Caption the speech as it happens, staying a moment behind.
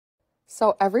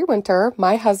So every winter,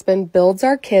 my husband builds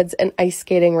our kids an ice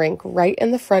skating rink right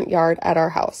in the front yard at our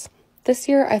house. This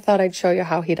year, I thought I'd show you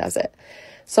how he does it.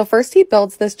 So first he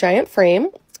builds this giant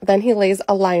frame, then he lays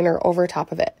a liner over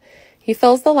top of it. He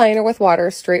fills the liner with water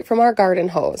straight from our garden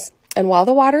hose. And while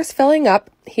the water's filling up,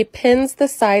 he pins the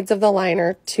sides of the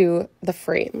liner to the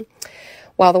frame.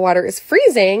 While the water is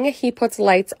freezing, he puts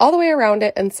lights all the way around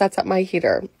it and sets up my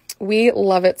heater. We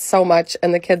love it so much,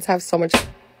 and the kids have so much